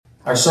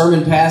Our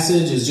sermon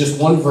passage is just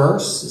one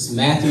verse. It's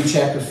Matthew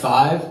chapter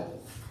 5,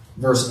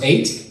 verse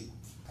 8.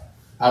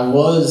 I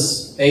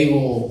was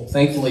able,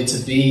 thankfully, to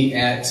be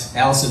at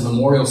Alice's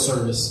memorial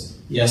service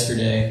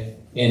yesterday,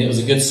 and it was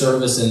a good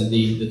service, and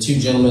the two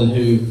gentlemen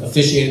who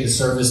officiated the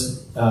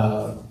service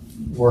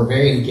were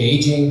very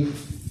engaging.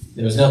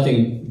 There was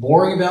nothing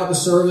boring about the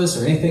service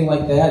or anything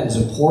like that. It was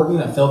important.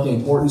 I felt the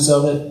importance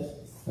of it.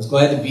 I was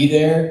glad to be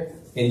there,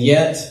 and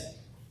yet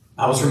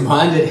I was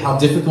reminded how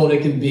difficult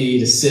it can be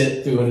to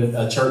sit through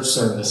a church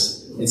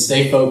service and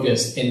stay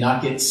focused and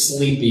not get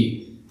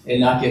sleepy and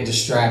not get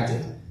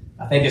distracted.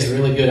 I think it's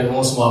really good every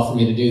once in a while for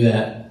me to do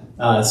that.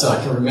 So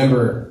I can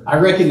remember, I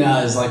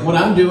recognize like what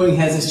I'm doing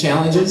has its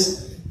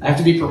challenges. I have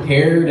to be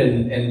prepared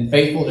and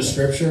faithful to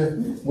Scripture.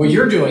 What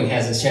you're doing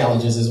has its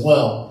challenges as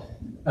well.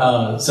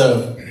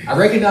 So I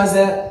recognize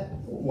that.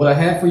 What I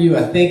have for you,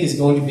 I think, is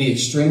going to be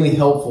extremely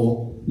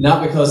helpful,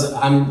 not because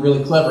I'm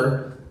really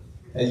clever,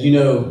 as you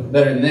know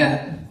better than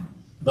that,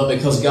 but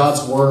because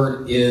God's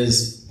Word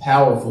is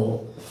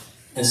powerful.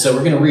 And so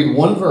we're going to read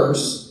one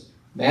verse,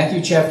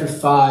 Matthew chapter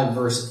 5,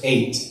 verse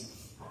 8.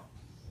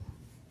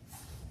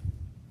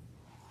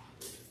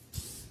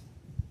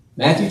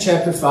 Matthew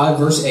chapter 5,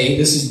 verse 8.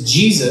 This is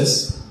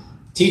Jesus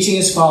teaching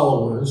his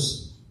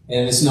followers,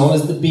 and it's known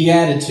as the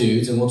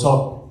Beatitudes, and we'll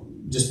talk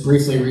just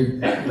briefly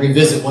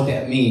revisit what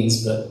that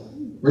means, but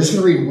we're just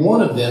going to read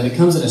one of them. It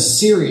comes in a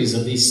series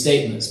of these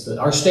statements, but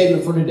our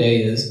statement for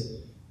today is,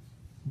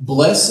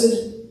 "Blessed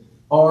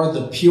are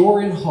the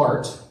pure in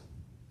heart,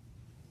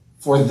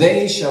 for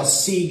they shall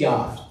see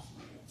God."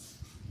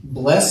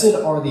 Blessed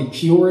are the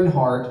pure in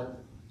heart,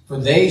 for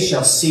they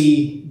shall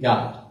see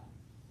God.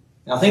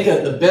 Now, I think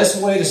that the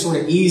best way to sort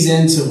of ease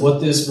into what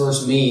this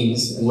verse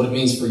means and what it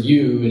means for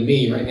you and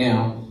me right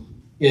now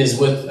is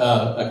with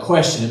a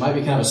question. It might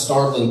be kind of a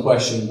startling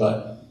question,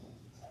 but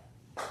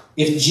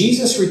if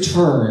Jesus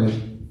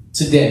returned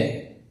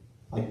today,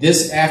 like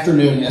this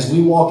afternoon, as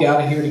we walk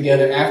out of here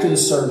together after the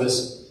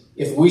service,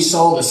 if we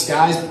saw the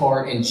skies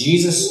part and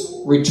Jesus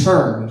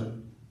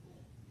returned,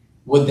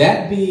 would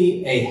that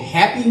be a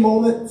happy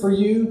moment for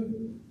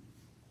you,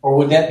 or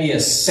would that be a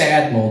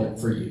sad moment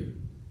for you?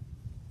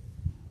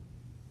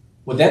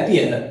 Would that be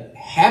a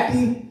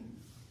happy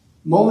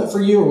moment for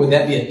you, or would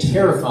that be a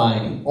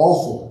terrifying,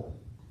 awful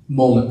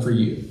moment for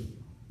you?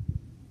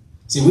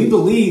 See, we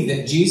believe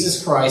that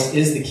Jesus Christ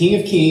is the King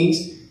of Kings.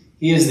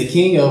 He is the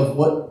King of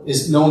what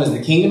is known as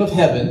the Kingdom of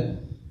Heaven.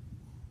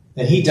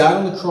 That he died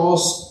on the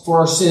cross for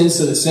our sins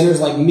so that sinners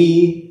like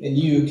me and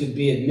you could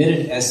be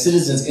admitted as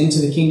citizens into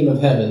the kingdom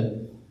of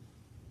heaven.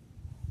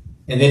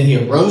 And then he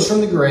arose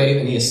from the grave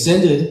and he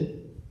ascended,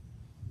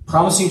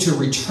 promising to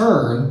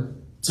return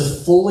to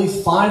fully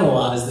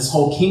finalize this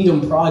whole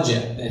kingdom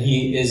project that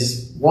he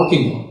is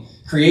working on,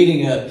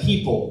 creating a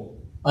people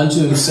unto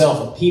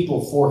himself, a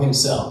people for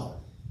himself.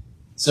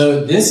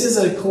 So this is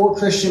a core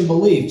Christian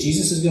belief.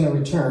 Jesus is going to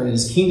return and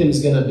his kingdom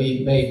is going to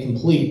be made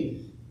complete.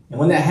 And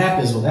when that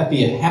happens, will that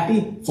be a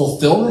happy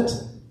fulfillment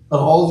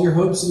of all of your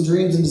hopes and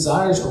dreams and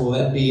desires, or will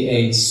that be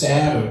a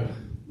sad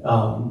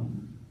or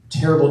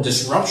terrible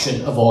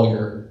disruption of all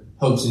your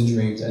hopes and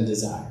dreams and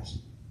desires?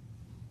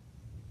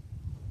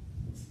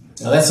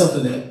 Now, that's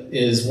something that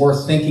is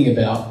worth thinking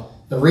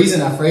about. The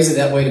reason I phrase it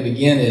that way to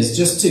begin is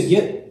just to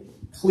get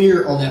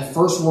clear on that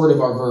first word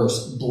of our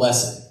verse,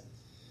 blessed.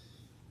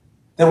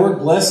 That word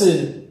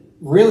blessed,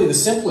 really the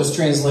simplest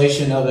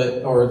translation of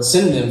it, or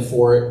synonym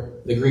for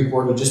it, the Greek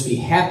word would just be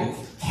happy.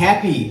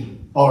 Happy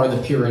are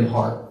the pure in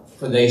heart,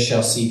 for they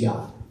shall see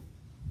God.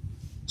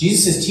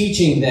 Jesus is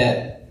teaching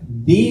that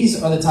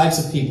these are the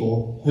types of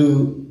people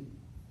who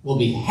will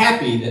be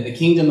happy that the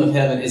kingdom of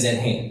heaven is at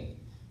hand.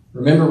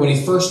 Remember, when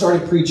he first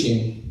started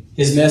preaching,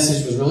 his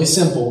message was really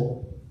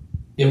simple.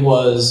 It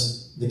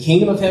was, the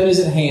kingdom of heaven is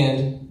at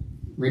hand,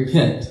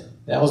 repent.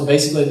 That was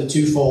basically the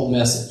twofold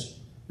message.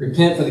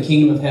 Repent, for the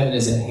kingdom of heaven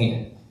is at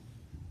hand.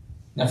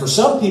 Now, for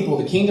some people,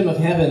 the kingdom of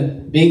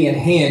heaven being at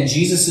hand,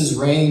 Jesus'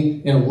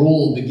 reign and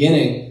rule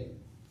beginning,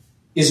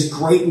 is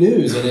great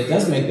news, and it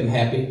does make them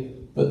happy.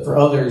 But for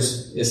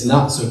others, it's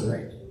not so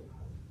great.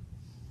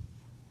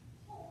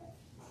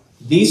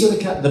 These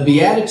are the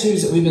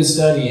Beatitudes that we've been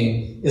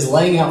studying is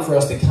laying out for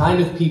us the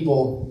kind of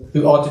people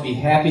who ought to be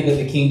happy that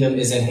the kingdom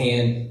is at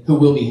hand, who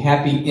will be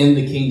happy in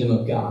the kingdom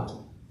of God.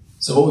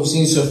 So what we've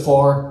seen so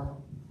far,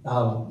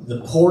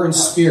 the poor in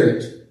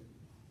spirit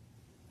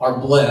are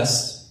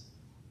blessed,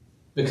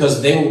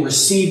 because they will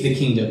receive the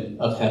kingdom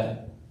of heaven.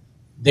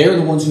 They're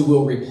the ones who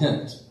will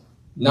repent,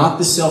 not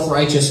the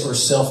self-righteous or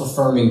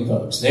self-affirming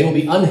folks. They will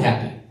be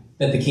unhappy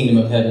that the kingdom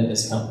of heaven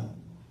is coming.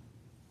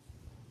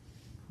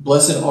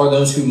 Blessed are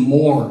those who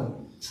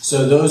mourn.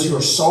 So those who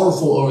are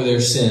sorrowful over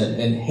their sin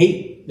and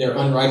hate their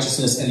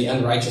unrighteousness and the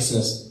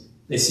unrighteousness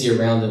they see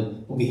around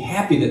them will be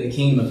happy that the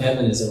kingdom of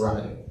heaven is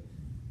arriving.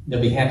 They'll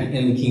be happy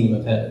in the kingdom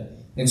of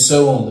heaven. And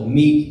so on. The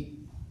meek,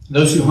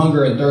 those who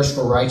hunger and thirst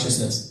for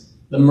righteousness,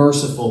 the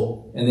merciful,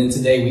 and then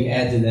today we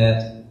add to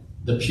that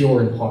the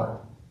pure in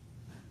heart.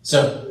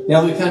 So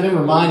now we've kind of been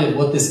reminded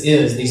what this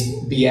is,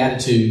 these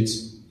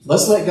Beatitudes.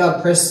 Let's let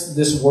God press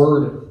this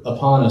word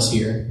upon us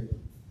here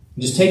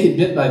Just take it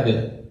bit by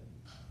bit.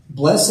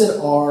 Blessed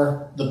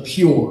are the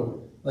pure.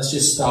 Let's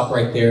just stop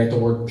right there at the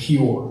word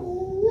pure.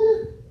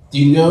 Do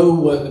you know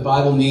what the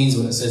Bible means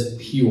when it says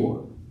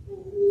pure?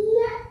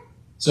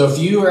 So if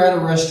you are at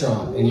a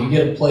restaurant and you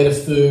get a plate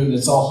of food and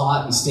it's all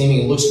hot and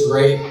steaming and looks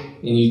great,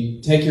 and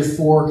you take your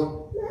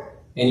fork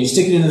and you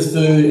stick it into the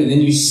food and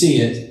then you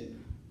see it,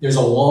 there's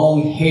a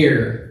long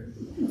hair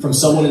from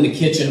someone in the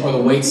kitchen or the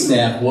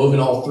waitstaff woven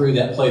all through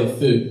that plate of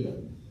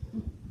food.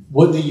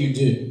 What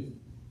do?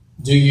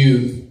 Do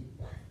you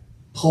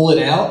pull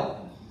it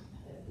out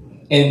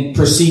and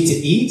proceed to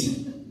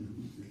eat?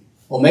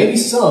 Well, maybe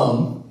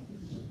some.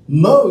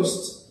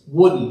 Most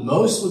wouldn't.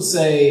 Most would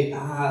say,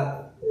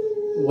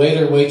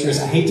 waiter, waitress,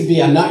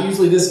 I'm not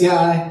usually this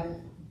guy,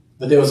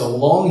 but there was a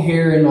long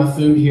hair in my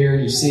food here.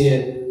 You see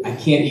it. I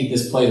can't eat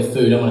this plate of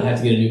food. I'm going to have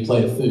to get a new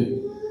plate of food.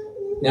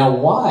 Now,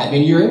 why? I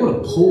mean, you're able to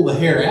pull the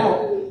hair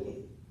out.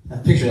 I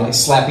picture it like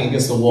slapping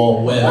against the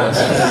wall web.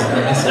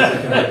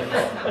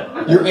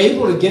 You're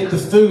able to get the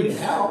food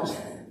out.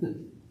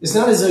 It's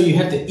not as though you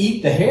have to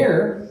eat the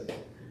hair.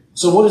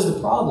 So what is the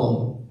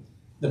problem?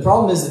 The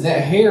problem is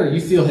that hair, you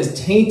feel, has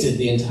tainted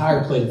the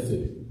entire plate of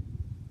food.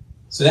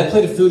 So that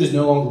plate of food is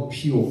no longer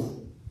pure.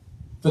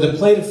 For the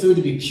plate of food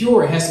to be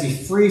pure, it has to be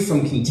free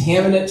from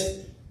contaminant,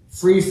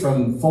 free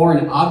from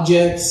foreign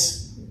objects.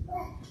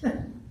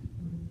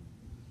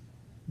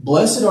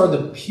 Blessed are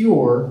the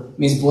pure,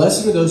 means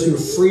blessed are those who are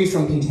free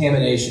from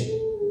contamination.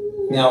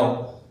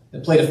 Now, the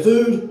plate of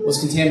food was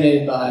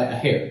contaminated by a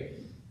hair.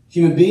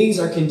 Human beings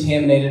are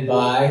contaminated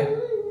by,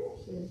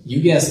 you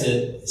guessed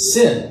it,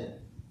 sin.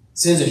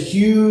 Sin is a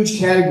huge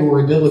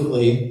category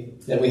biblically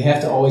that we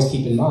have to always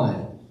keep in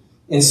mind.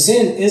 And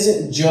sin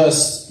isn't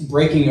just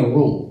breaking a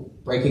rule,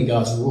 breaking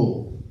God's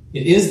rule.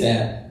 It is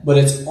that, but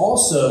it's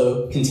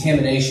also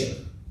contamination.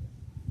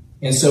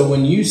 And so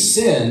when you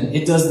sin,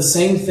 it does the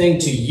same thing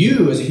to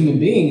you as a human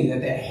being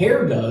that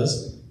hair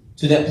does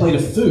to that plate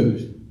of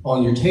food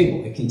on your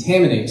table. It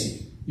contaminates you.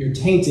 You're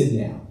tainted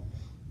now.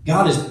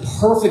 God is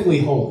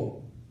perfectly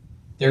holy.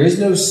 There is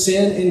no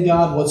sin in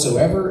God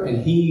whatsoever,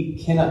 and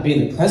He cannot be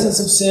in the presence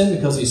of sin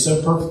because He's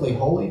so perfectly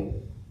holy.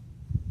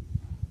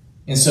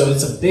 And so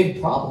it's a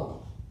big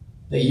problem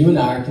that you and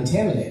I are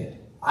contaminated.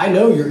 I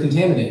know you're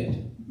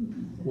contaminated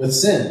with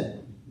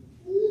sin.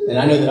 And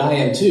I know that I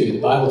am too.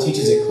 The Bible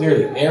teaches it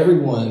clearly.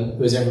 Everyone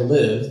who has ever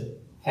lived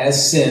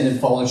has sinned and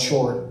fallen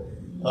short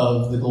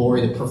of the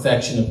glory, the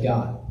perfection of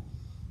God.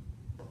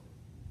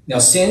 Now,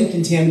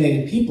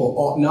 sin-contaminated people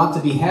ought not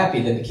to be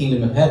happy that the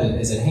kingdom of heaven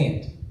is at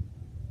hand.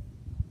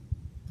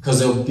 Because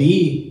there will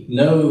be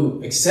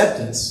no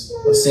acceptance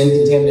of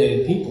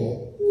sin-contaminated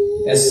people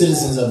as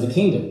citizens of the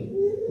kingdom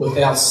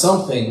without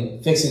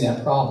something fixing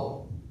that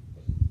problem.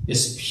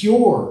 It's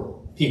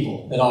pure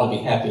people that ought to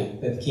be happy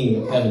that the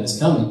kingdom of heaven is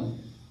coming.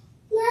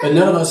 But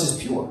none of us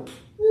is pure.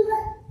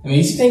 I mean,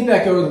 if you think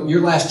back over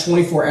your last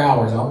 24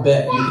 hours, I'll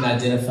bet you can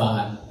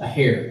identify a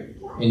hair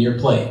in your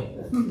plate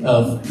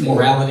of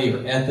morality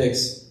or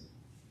ethics.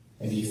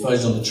 Maybe you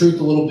fudged on the truth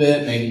a little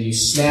bit. Maybe you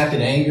snapped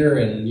in anger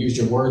and used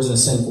your words in a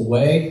sinful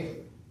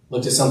way.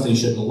 Looked at something you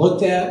shouldn't have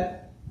looked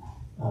at.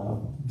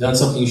 Done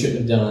something you shouldn't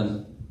have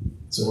done.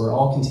 So we're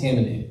all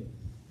contaminated.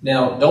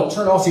 Now, don't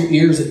turn off your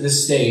ears at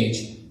this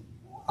stage.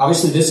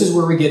 Obviously, this is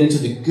where we get into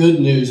the good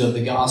news of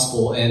the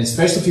gospel. And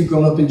especially if you've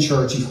grown up in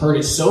church, you've heard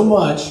it so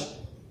much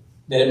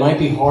that it might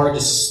be hard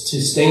to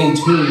stay in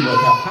tune with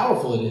how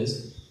powerful it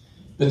is.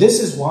 But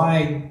this is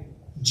why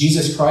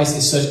Jesus Christ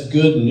is such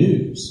good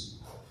news.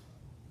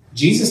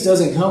 Jesus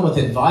doesn't come with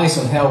advice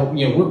on how,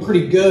 we're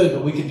pretty good,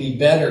 but we could be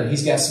better.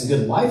 He's got some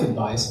good life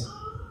advice.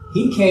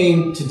 He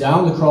came to die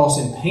on the cross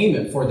in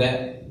payment for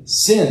that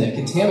sin that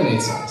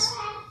contaminates us.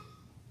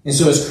 And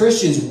so as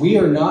Christians, we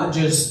are not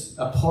just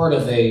a part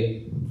of a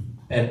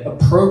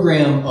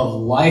program of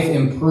life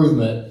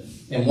improvement.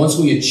 And once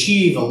we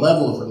achieve a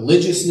level of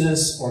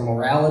religiousness or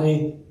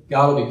morality,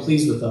 God will be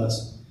pleased with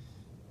us.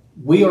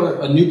 We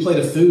are a new plate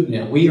of food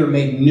now. We are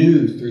made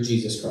new through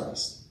Jesus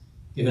Christ.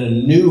 Given a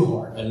new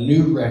heart, a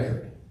new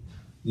record,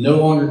 no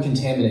longer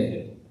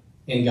contaminated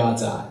in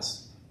God's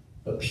eyes,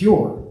 but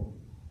pure.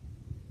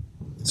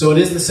 So it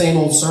is the same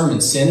old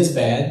sermon. Sin is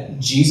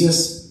bad.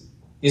 Jesus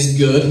is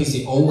good. He's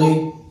the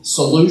only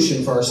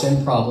solution for our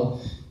sin problem.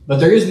 But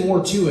there is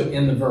more to it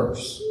in the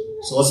verse.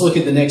 So let's look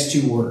at the next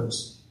two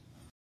words.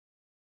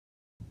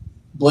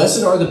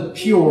 Blessed are the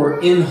pure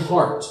in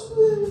heart.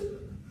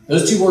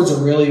 Those two words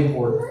are really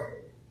important.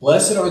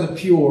 Blessed are the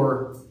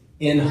pure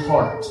in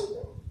heart.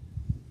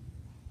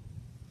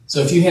 So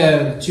if you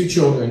have two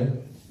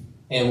children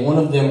and one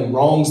of them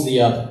wrongs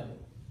the other,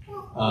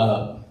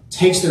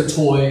 takes their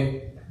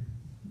toy,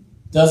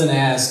 doesn't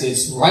ask,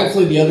 it's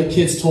rightfully the other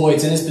kid's toy,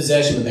 it's in his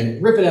possession, but they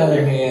rip it out of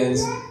their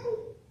hands.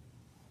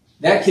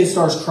 That kid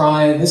starts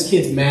crying, this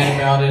kid's mad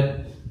about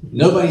it,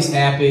 nobody's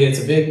happy,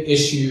 it's a big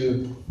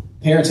issue.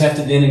 Parents have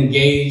to then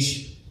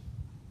engage.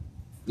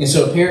 And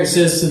so a parent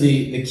says to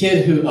the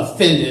kid who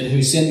offended,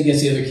 who sinned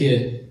against the other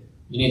kid,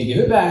 you need to give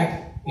it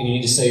back and you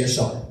need to say you're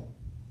sorry.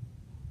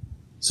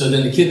 So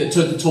then the kid that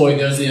took the toy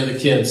goes to the other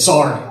kid,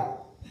 sorry.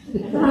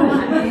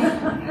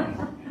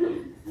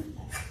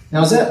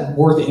 Now, is that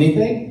worth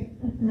anything?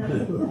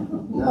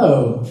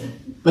 No.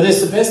 But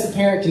it's the best the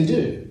parent can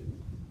do.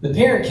 The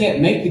parent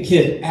can't make the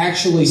kid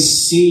actually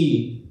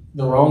see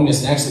the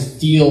wrongness and actually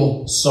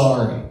feel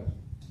sorry.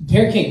 The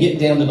parent can't get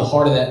down to the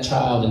heart of that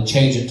child and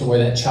change it to where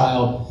that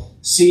child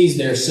sees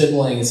their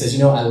sibling and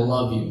says, I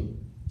love you.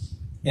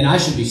 And I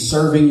should be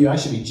serving you. I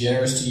should be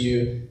generous to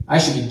you. I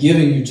should be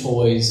giving you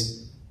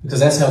toys because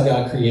that's how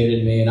God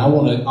created me. And I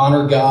want to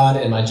honor God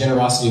and my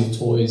generosity with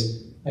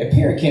toys. A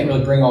parent can't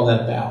really bring all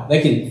that about.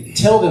 They can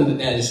tell them that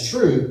that is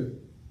true.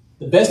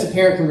 The best a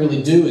parent can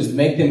really do is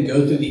make them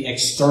go through the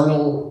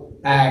external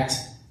act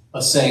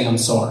of saying, I'm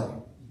sorry.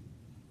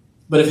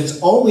 But if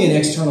it's only an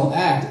external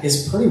act,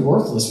 it's pretty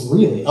worthless,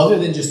 really, other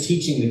than just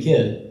teaching the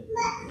kid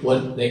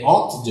what they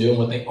ought to do and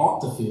what they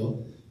ought to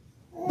feel.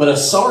 But a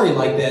sorry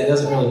like that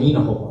doesn't really mean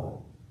a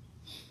whole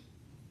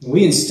lot.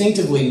 We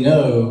instinctively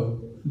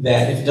know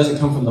that if it doesn't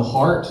come from the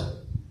heart,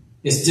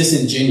 it's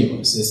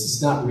disingenuous.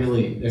 It's not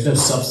really, there's no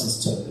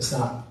substance to it. It's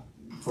not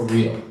for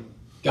real.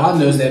 God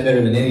knows that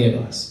better than any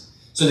of us.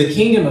 So the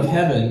kingdom of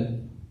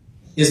heaven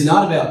is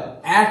not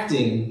about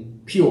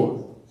acting pure.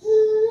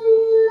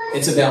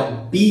 It's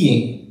about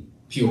being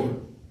pure.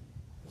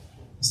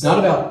 It's not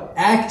about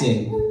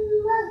acting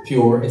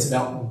pure. It's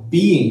about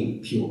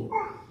being pure.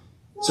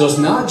 So it's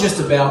not just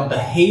about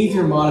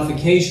behavior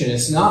modification.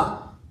 It's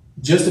not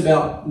just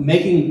about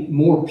making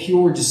more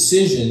pure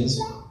decisions.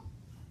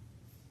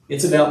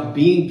 It's about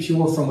being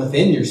pure from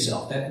within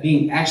yourself. That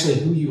being actually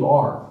who you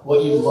are,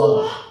 what you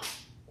love.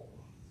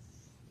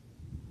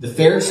 The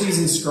Pharisees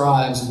and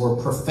scribes were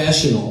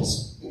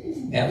professionals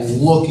at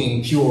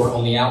looking pure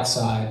on the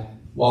outside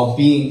while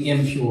being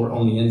impure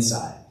on the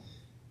inside.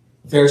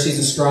 The Pharisees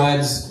and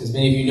scribes, as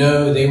many of you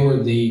know, they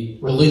were the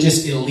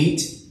religious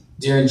elite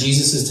during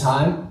Jesus'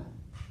 time,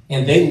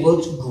 and they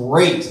looked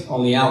great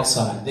on the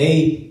outside.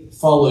 They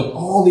followed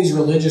all these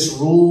religious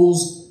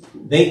rules.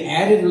 They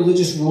added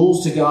religious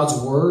rules to God's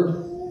word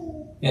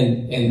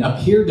and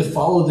appeared to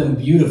follow them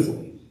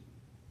beautifully.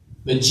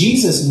 But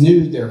Jesus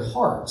knew their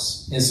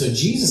hearts, and so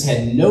Jesus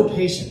had no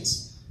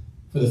patience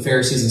for the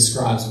Pharisees and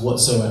scribes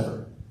whatsoever.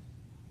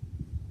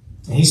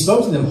 And he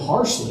spoke to them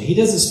harshly. He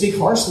doesn't speak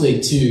harshly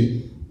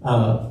to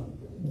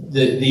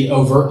the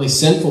overtly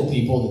sinful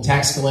people, the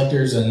tax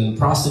collectors and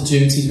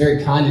prostitutes. He's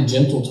very kind and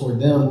gentle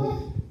toward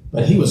them.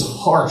 But he was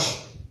harsh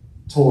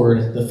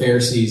toward the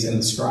Pharisees and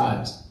the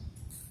scribes.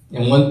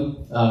 And one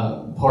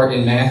part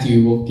in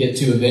Matthew we'll get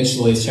to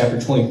eventually is chapter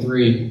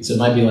 23. So it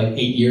might be like 8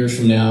 years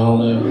from now. I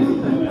don't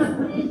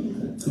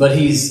know. But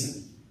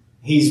he's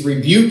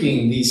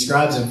rebuking these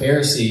scribes and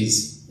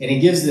Pharisees. And he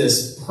gives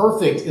this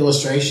perfect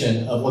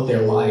illustration of what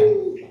they're like.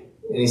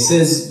 And he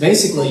says,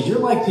 basically, you're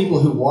like people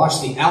who wash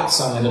the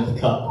outside of the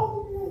cup,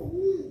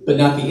 but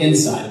not the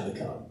inside of the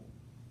cup.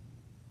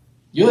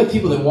 You're like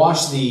people that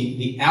wash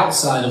the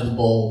outside of the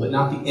bowl, but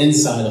not the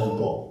inside of the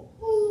bowl.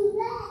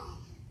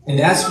 And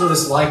that's what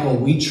it's like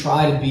when we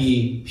try to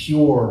be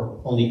pure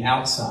on the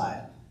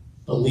outside,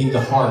 but leave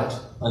the heart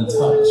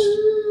untouched.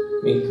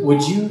 I mean,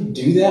 would you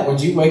do that?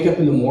 Would you wake up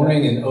in the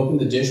morning and open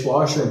the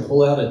dishwasher and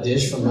pull out a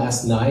dish from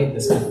last night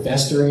that's been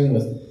festering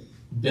with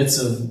bits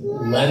of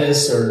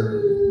lettuce or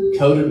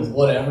coated with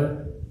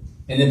whatever,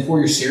 and then pour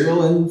your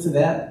cereal into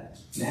that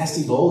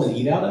nasty bowl and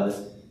eat out of it?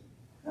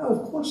 No,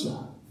 of course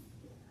not.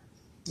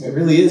 It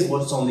really is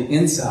what's on the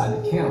inside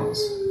that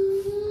counts.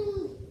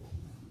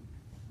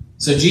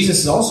 So Jesus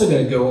is also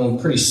going to go on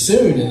pretty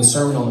soon in the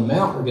Sermon on the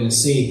Mount. We're going to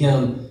see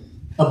him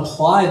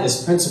apply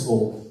this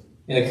principle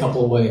in a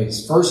couple of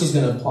ways. First, he's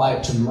going to apply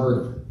it to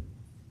murder.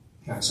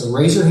 Okay, so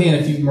raise your hand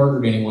if you've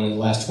murdered anyone in the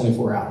last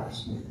 24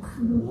 hours.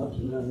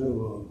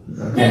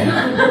 Okay.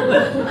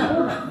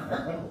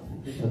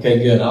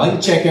 Okay, good. I like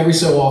to check every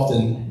so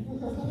often.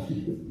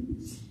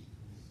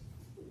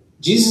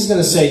 Jesus is going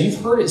to say,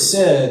 you've heard it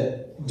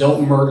said,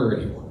 don't murder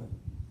anyone.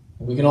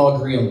 We can all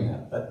agree on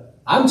that. But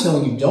I'm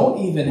telling you, don't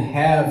even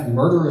have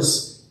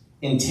murderous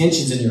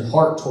intentions in your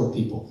heart toward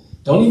people.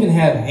 Don't even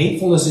have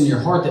hatefulness in your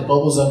heart that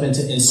bubbles up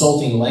into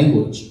insulting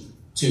language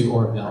to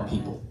or about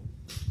people.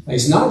 Like,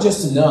 it's not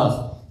just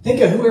enough.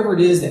 Think of whoever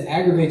it is that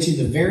aggravates you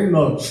the very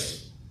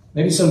most.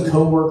 Maybe some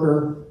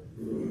coworker,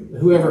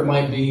 whoever it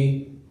might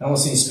be. I don't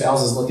want to see any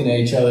spouses looking at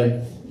each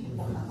other.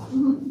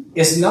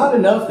 It's not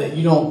enough that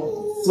you don't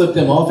flip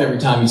them off every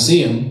time you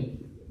see them.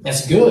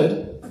 That's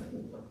good.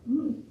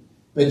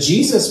 But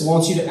Jesus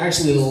wants you to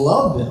actually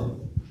love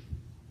them.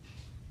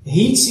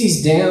 He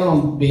sees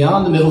down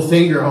beyond the middle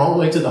finger all the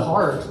way to the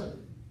heart.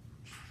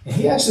 And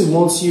he actually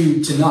wants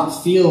you to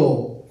not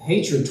feel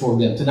hatred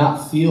toward them, to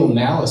not feel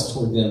malice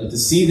toward them, but to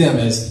see them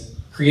as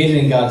created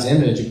in God's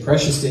image and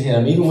precious to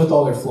him, even with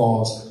all their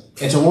flaws,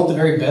 and to want the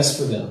very best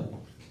for them,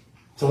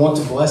 to want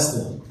to bless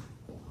them,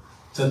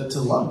 to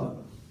love them.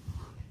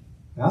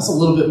 Now, that's a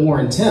little bit more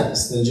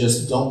intense than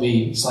just don't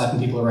be slapping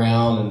people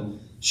around and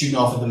shooting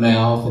off at the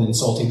mouth and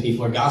insulting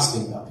people or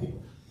gossiping about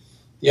people.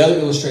 The other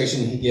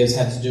illustration he gives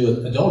had to do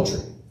with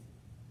adultery.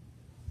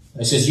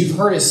 He says, you've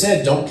heard it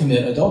said, don't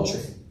commit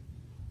adultery.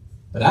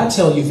 But I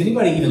tell you, if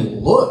anybody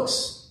even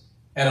looks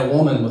at a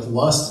woman with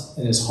lust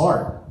in his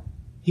heart,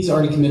 he's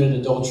already committed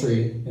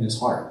adultery in his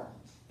heart.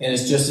 And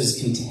it's just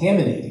as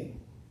contaminating.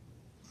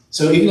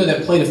 So even though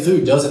that plate of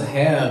food doesn't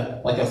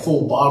have like a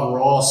full Bob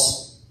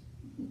Ross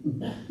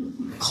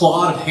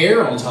clod of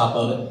hair on top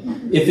of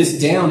it, if it's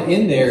down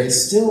in there,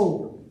 it's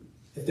still,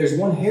 if there's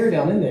one hair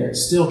down in there, it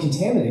still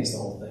contaminates the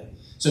whole thing.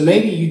 So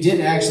maybe you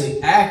didn't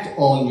actually act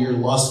on your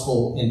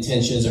lustful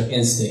intentions or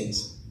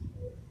instincts,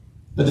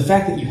 but the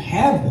fact that you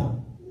have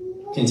them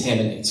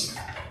contaminates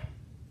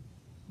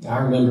you. I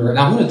remember, and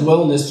I'm going to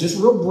dwell on this just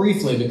real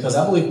briefly because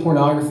I believe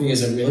pornography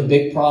is a really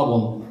big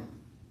problem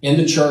in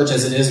the church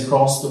as it is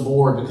across the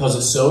board because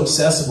it's so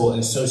accessible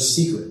and so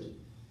secret.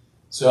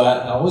 So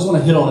I always want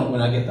to hit on it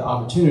when I get the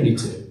opportunity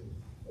to.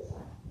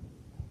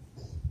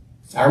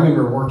 I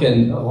remember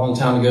working a long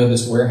time ago at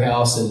this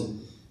warehouse,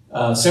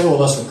 and several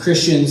of us were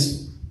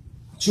Christians.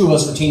 2 of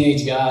us were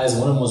teenage guys.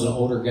 One of them was an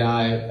older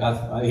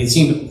guy. He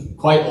seemed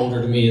quite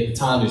older to me at the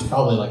time. He was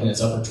probably like in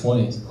his upper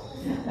 20s.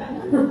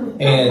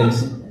 And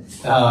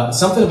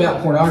something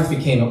about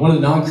pornography came up. One of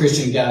the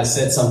non-Christian guys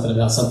said something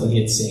about something he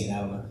had seen. I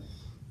don't know.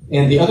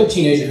 And the other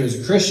teenager who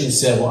was a Christian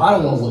said, well, I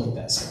don't want to look at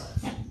that stuff.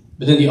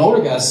 But then the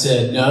older guy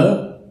said,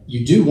 no,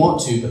 you do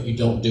want to, but you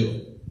don't do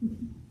it.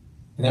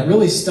 And that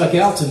really stuck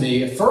out to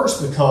me at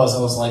first because I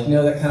was like,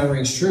 no, that kind of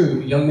rings true.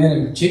 Young men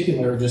in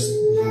particular are just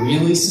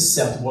really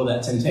susceptible to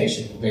that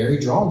temptation, very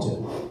drawn to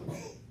it.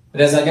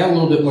 But as I got a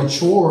little bit more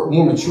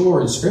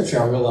mature in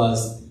Scripture, I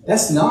realized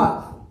that's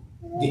not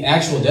the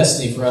actual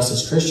destiny for us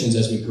as Christians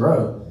as we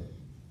grow.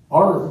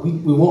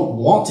 We won't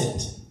want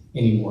it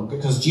anymore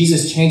because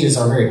Jesus changes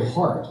our very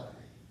heart.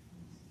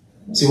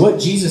 See, what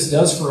Jesus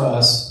does for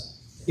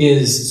us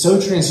is so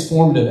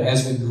transformative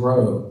as we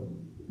grow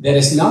that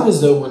it's not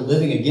as though we're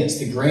living against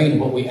the grain of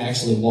what we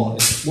actually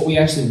want. What we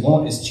actually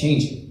want is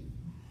changing.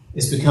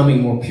 It's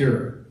becoming more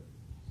pure.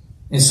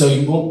 And so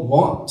you won't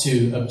want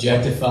to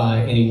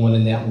objectify anyone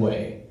in that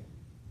way.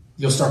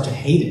 You'll start to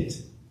hate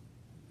it.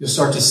 You'll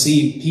start to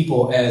see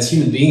people as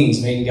human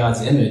beings made in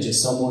God's image,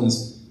 as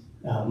someone's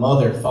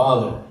mother,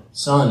 father,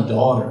 son,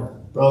 daughter,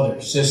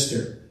 brother,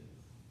 sister.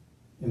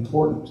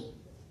 Important.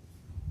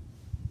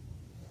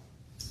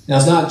 Now,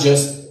 it's not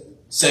just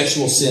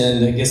sexual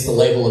sin that gets the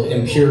label of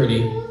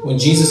impurity. When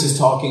Jesus is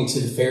talking to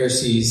the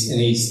Pharisees, and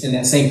he's in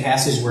that same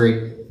passage where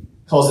he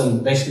calls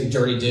them basically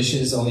dirty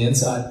dishes on the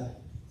inside,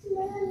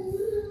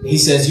 he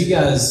says, you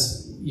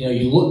guys,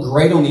 you look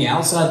great on the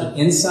outside, but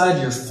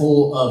inside you're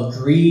full of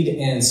greed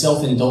and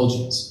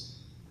self-indulgence.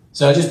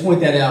 So I just point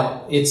that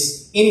out.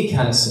 It's any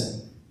kind of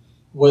sin,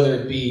 whether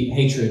it be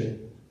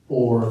hatred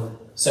or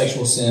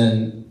sexual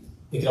sin.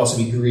 It could also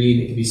be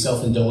greed. It could be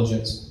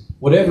self-indulgence.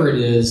 Whatever it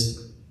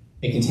is,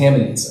 it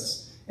contaminates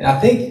us. And I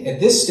think at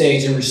this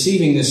stage in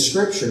receiving this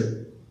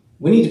scripture,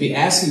 we need to be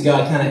asking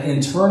God kind of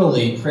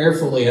internally,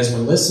 prayerfully, as we're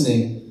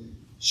listening,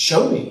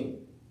 show me.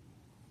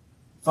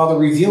 Father,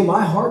 reveal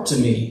my heart to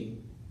me.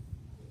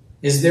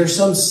 Is there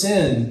some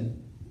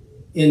sin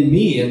in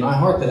me, in my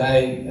heart, that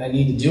I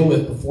need to deal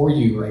with before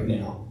you right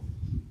now?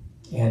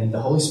 And the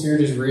Holy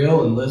Spirit is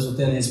real and lives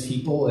within his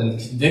people and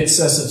convicts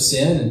us of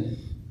sin. And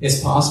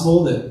it's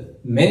possible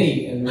that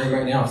many in the room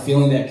right now are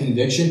feeling that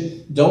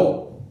conviction.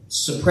 Don't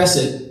suppress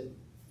it.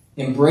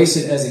 Embrace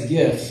it as a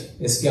gift.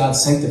 It's God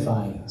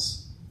sanctifying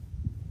us.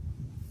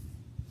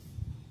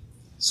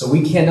 So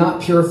we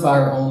cannot purify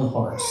our own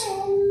hearts.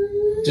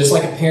 Just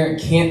like a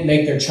parent can't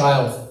make their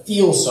child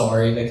feel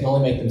sorry, they can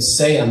only make them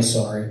say, I'm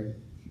sorry.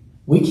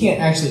 We can't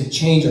actually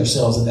change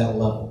ourselves at that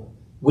level.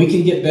 We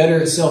can get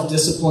better at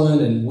self-discipline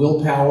and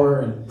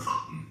willpower and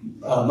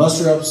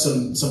muster up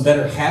some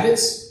better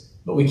habits,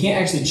 but we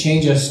can't actually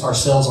change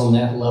ourselves on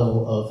that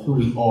level of who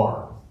we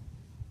are,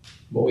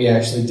 what we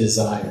actually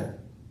desire.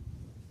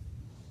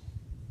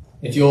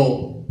 If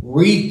you'll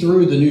read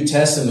through the New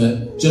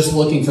Testament just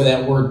looking for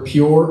that word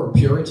pure or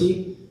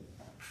purity,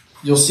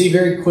 you'll see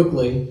very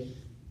quickly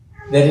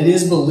that it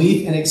is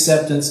belief and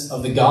acceptance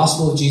of the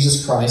gospel of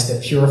Jesus Christ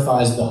that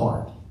purifies the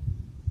heart.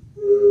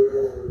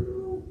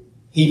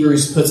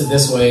 Hebrews puts it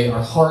this way,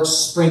 our hearts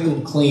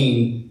sprinkled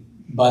clean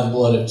by the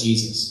blood of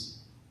Jesus.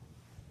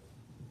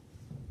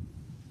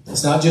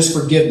 It's not just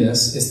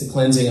forgiveness, it's the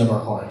cleansing of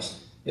our hearts.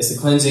 It's the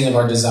cleansing of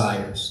our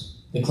desires,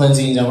 the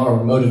cleansing of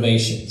our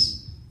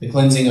motivations, the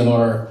cleansing of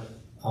our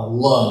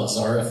loves,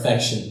 our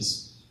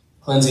affections,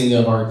 cleansing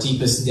of our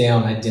deepest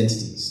down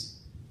identities.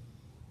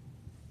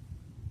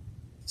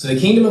 So the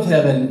kingdom of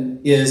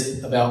heaven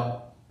is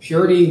about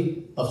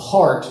purity of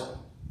heart,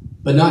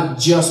 but not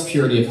just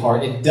purity of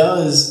heart. It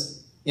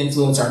does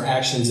influence our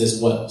actions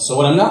as well. So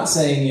what I'm not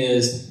saying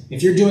is,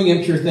 if you're doing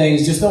impure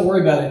things, just don't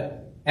worry about it.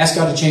 Ask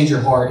God to change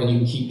your heart and you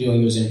can keep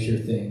doing those impure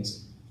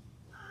things.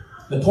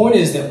 The point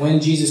is that when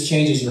Jesus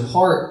changes your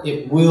heart,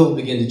 it will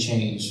begin to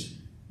change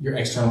your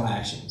external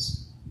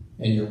actions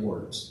and your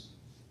words.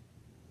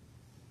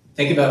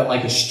 Think about it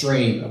like a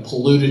stream, a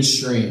polluted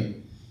stream.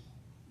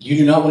 You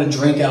do not want to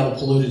drink out of a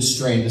polluted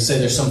stream. To say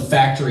there's some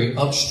factory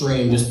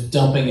upstream just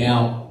dumping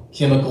out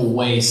chemical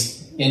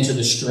waste into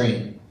the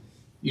stream.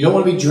 You don't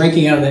want to be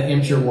drinking out of that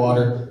impure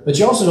water, but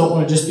you also don't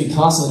want to just be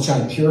constantly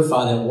trying to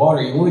purify that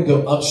water. You want to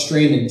go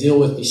upstream and deal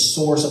with the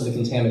source of the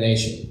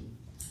contamination.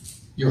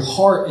 Your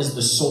heart is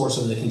the source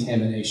of the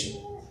contamination.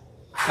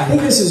 I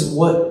think this is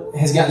what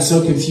has gotten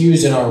so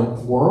confused in our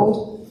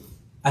world.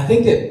 I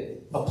think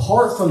that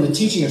apart from the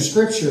teaching of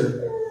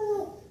Scripture,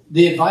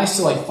 the advice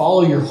to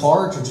follow your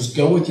heart or just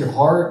go with your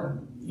heart,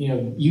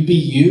 you be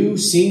you,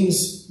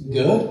 seems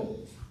good.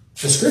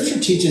 The Scripture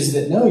teaches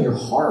that no, your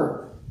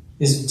heart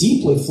is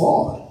deeply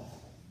flawed.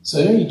 So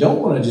you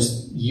don't want to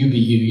just you be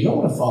you. You don't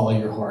want to follow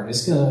your heart.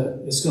 It's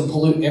gonna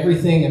pollute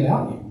everything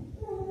about you.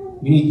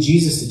 You need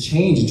Jesus to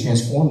change and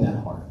transform that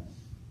heart.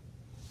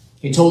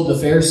 He told the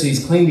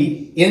Pharisees, clean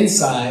the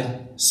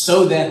inside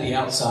so that the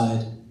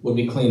outside would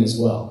be clean as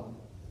well.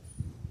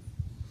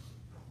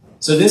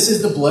 So this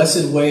is the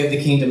blessed way of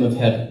the kingdom of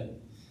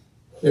heaven.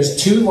 There's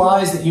 2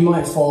 lies that you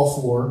might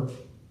fall for,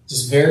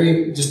 just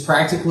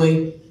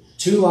practically,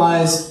 2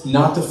 lies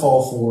not to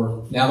fall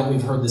for now that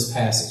we've heard this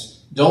passage.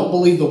 Don't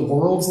believe the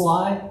world's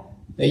lie,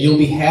 that you'll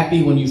be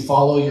happy when you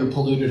follow your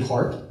polluted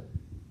heart.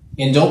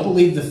 And don't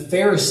believe the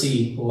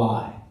Pharisee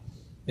lie,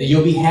 that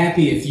you'll be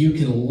happy if you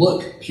can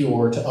look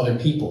pure to other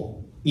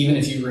people, even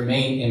if you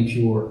remain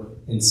impure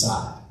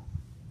inside.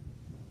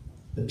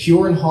 The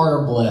pure in heart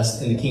are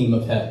blessed in the kingdom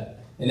of heaven.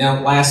 And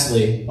now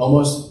lastly,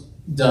 almost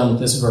done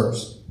with this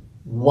verse.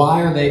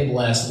 Why are they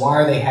blessed? Why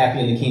are they happy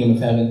in the kingdom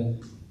of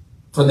heaven?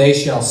 For they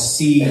shall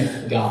see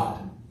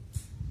God.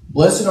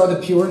 Blessed are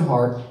the pure in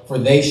heart, for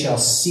they shall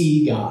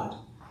see God.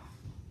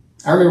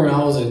 I remember when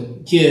I was a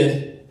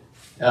kid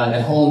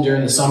at home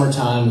during the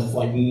summertime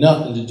with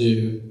nothing to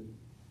do.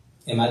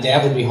 And my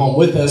dad would be home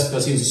with us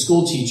because he was a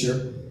school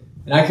teacher.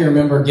 And I can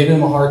remember giving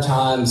him a hard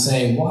time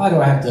saying, why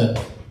do I have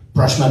to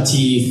brush my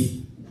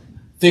teeth,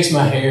 fix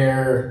my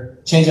hair,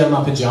 change out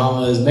my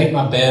pajamas, make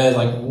my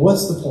bed?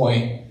 What's the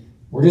point?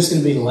 We're just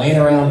going to be laying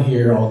around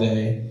here all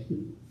day.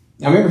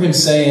 I remember him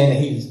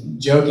saying, he's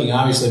joking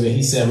obviously, but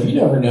he said, well, you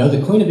never know,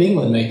 the Queen of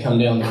England may come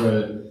down the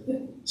road.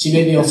 She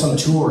may be on some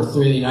tour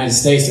through the United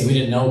States that we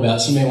didn't know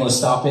about. She may want to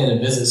stop in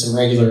and visit some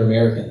regular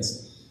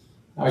Americans.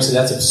 Obviously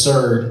that's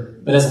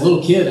absurd, but as a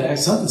little kid,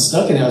 something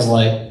stuck in it. I was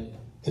like,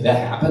 could that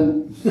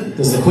happen?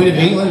 Does the Queen of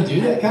England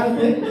do that kind of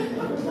thing?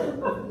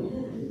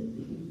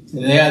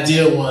 And the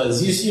idea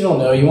was, you don't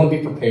know, you want to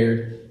be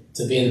prepared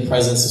to be in the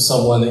presence of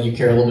someone that you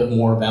care a little bit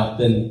more about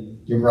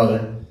than your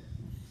brother.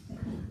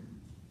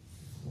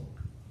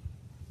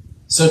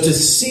 So to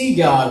see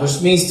God,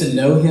 which means to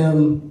know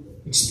Him,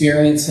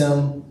 experience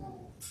Him,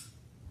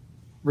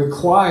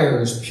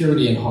 requires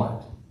purity in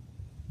heart.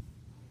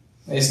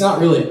 It's not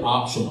really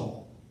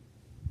optional.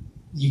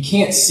 You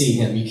can't see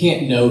Him. You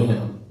can't know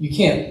Him. You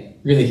can't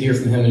really hear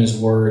from Him in His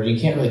Word. You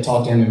can't really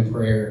talk to Him in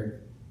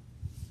prayer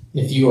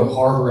if you are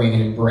harboring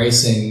and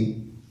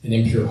embracing an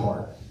impure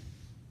heart.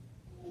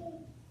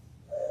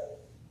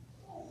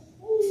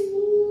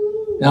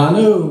 Now, I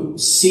know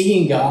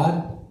seeing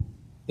God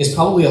is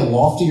probably a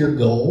loftier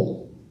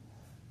goal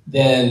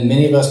than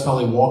many of us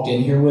probably walked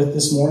in here with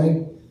this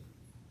morning.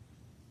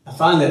 I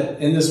find that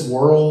in this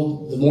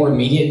world, the more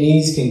immediate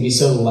needs can be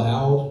so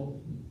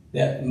loud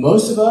that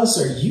most of us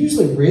are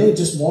usually really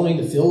just wanting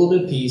to feel a little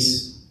bit of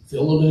peace,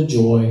 feel a little bit of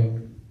joy,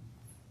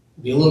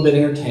 be a little bit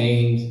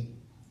entertained,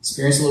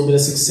 experience a little bit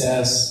of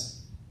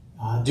success,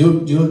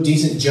 do a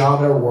decent job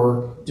at our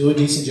work, do a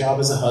decent job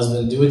as a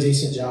husband, do a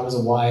decent job as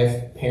a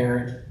wife,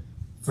 parent,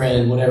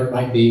 friend, whatever it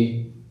might be.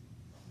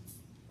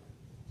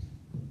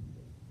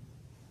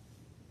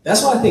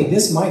 That's why I think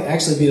this might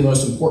actually be the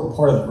most important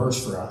part of the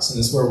verse for us, and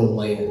this is where we'll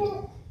land.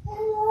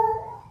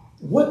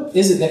 What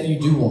is it that you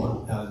do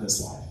want out of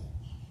this life?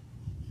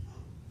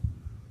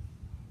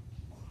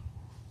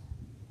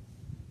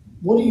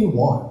 What do you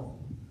want?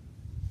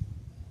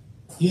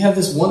 You have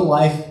this one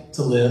life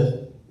to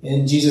live.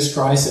 In Jesus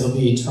Christ, it'll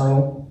be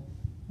eternal.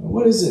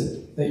 What is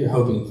it that you're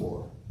hoping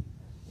for?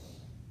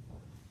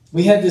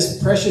 We had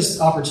this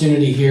precious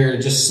opportunity here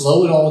to just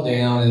slow it all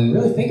down and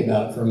really think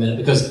about it for a minute,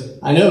 because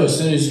I know as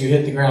soon as you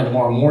hit the ground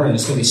tomorrow morning,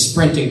 it's going to be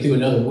sprinting through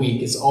another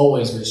week. It's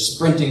always, we're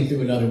sprinting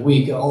through another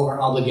week, all of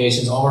our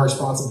obligations, all our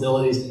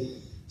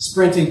responsibilities,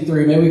 sprinting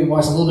through. Maybe we can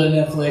watch a little bit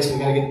of Netflix. We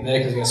got to get to bed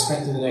because we got to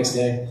sprint through the next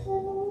day.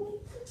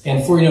 And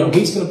before you know it, a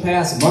week's going to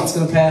pass, a month's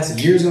going to pass, a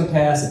year's going to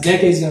pass, a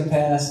decade's going to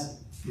pass,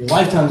 your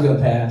lifetime's going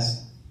to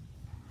pass.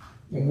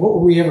 And what were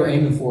we ever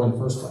aiming for in the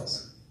first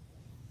place?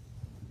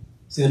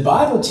 See, the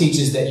Bible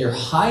teaches that your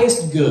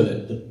highest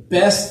good, the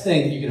best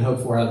thing that you can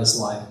hope for out of this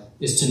life,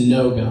 is to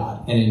know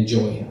God and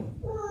enjoy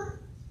Him.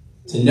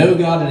 To know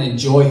God and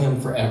enjoy Him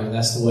forever.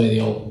 That's the way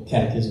the old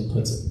catechism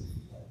puts it.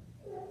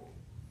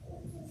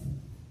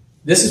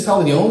 This is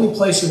probably the only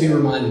place you'll be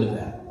reminded of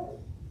that,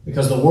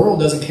 because the world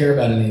doesn't care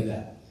about any of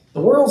that.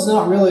 The world's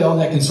not really all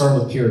that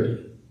concerned with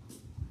purity.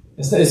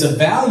 It's a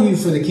value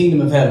for the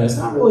kingdom of heaven. It's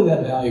not really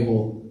that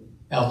valuable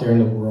out there in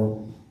the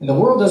world. And the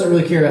world doesn't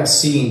really care about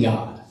seeing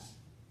God.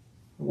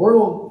 The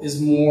world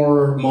is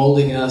more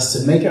molding us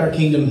to make our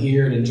kingdom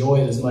here and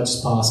enjoy it as much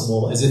as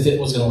possible, as if it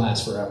was going to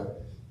last forever.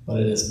 But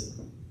it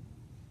isn't.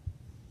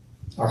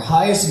 Our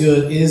highest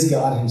good is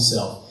God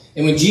Himself.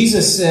 And when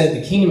Jesus said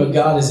the kingdom of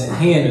God is at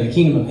hand, or the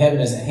kingdom of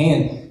heaven is at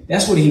hand,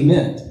 that's what He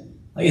meant.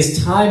 Like,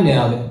 it's time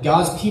now that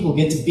God's people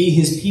get to be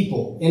his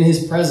people in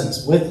his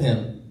presence with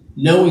him,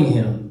 knowing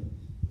him,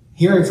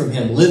 hearing from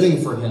him,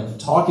 living for him,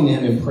 talking to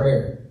him in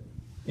prayer,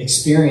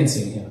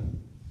 experiencing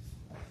him,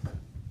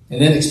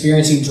 and then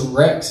experiencing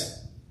direct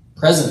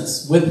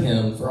presence with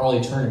him for all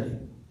eternity.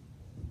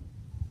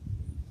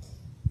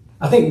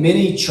 I think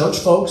many church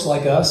folks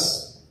like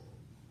us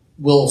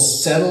will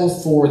settle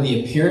for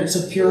the appearance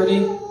of purity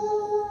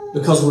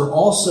because we're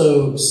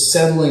also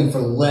settling for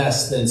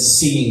less than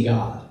seeing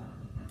God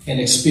and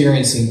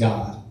experiencing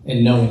God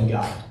and knowing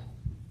God.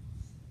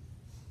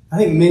 I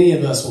think many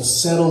of us will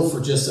settle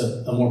for just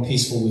a more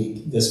peaceful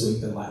week this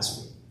week than last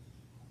week.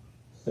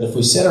 But if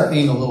we set our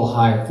aim a little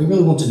higher, if we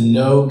really want to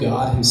know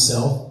God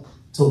himself,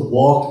 to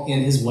walk in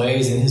his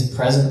ways, in his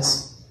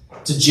presence,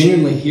 to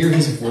genuinely hear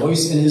his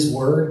voice in his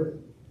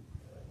word,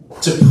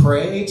 to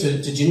pray,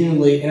 to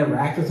genuinely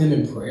interact with him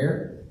in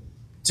prayer,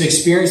 to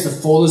experience the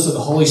fullness of the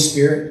Holy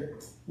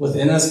Spirit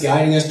within us,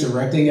 guiding us,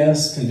 directing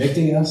us,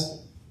 convicting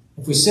us,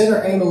 if we set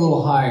our aim a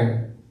little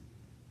higher,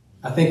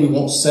 I think we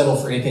won't settle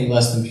for anything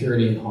less than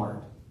purity in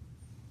heart.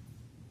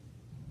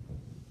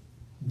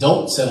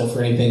 Don't settle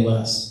for anything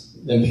less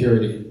than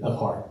purity of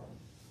heart.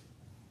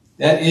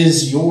 That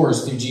is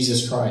yours through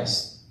Jesus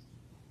Christ.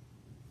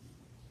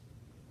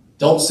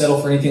 Don't settle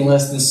for anything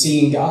less than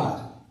seeing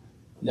God,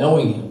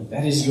 knowing him.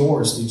 That is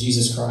yours through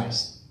Jesus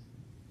Christ.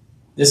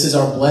 This is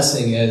our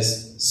blessing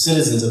as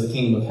citizens of the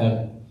kingdom of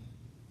heaven.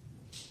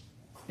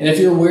 And if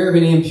you're aware of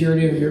any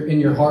impurity in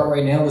your heart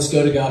right now, let's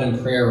go to God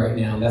in prayer right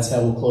now. And that's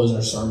how we'll close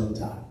our sermon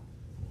time.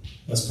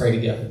 Let's pray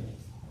together.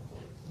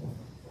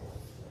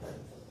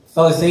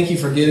 Father, thank you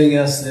for giving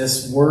us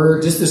this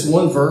word, just this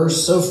one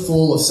verse, so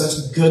full of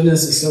such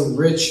goodness and so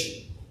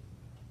rich.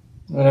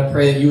 And I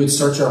pray that you would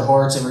search our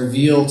hearts and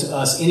reveal to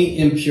us any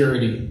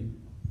impurity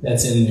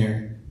that's in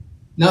there.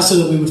 Not so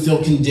that we would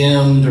feel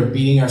condemned or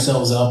beating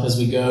ourselves up as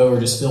we go or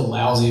just feel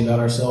lousy about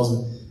ourselves,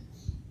 but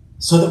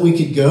so that we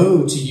could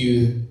go to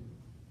you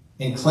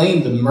and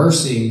claim the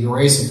mercy and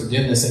grace and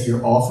forgiveness that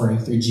you're offering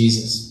through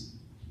Jesus.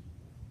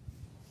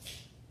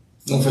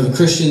 And for the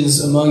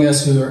Christians among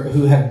us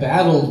who have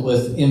battled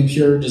with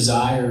impure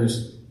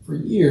desires for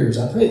years,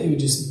 I pray that you would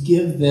just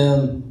give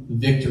them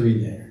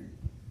victory there,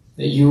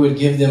 that you would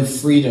give them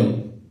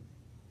freedom,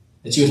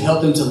 that you would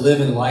help them to live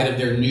in light of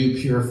their new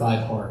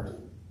purified heart.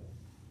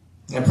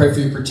 And I pray for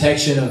your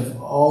protection of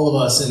all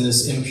of us in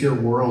this impure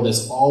world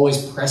that's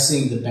always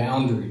pressing the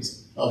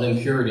boundaries of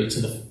impurity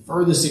to the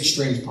furthest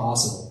extremes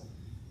possible.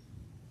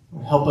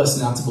 Help us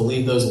not to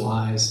believe those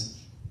lies.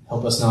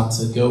 Help us not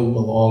to go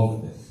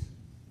along with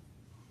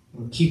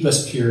it. Keep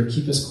us pure.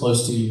 Keep us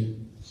close to you.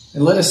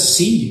 And let us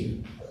see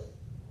you.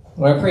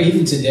 Lord, I pray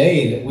even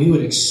today that we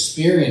would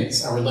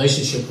experience our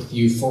relationship with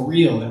you for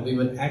real, that we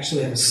would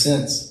actually have a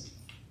sense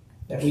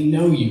that we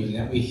know you and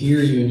that we hear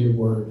you in your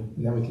word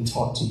and that we can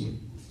talk to you.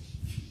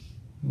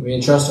 We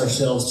entrust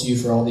ourselves to you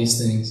for all these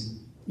things.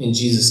 In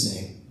Jesus'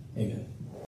 name.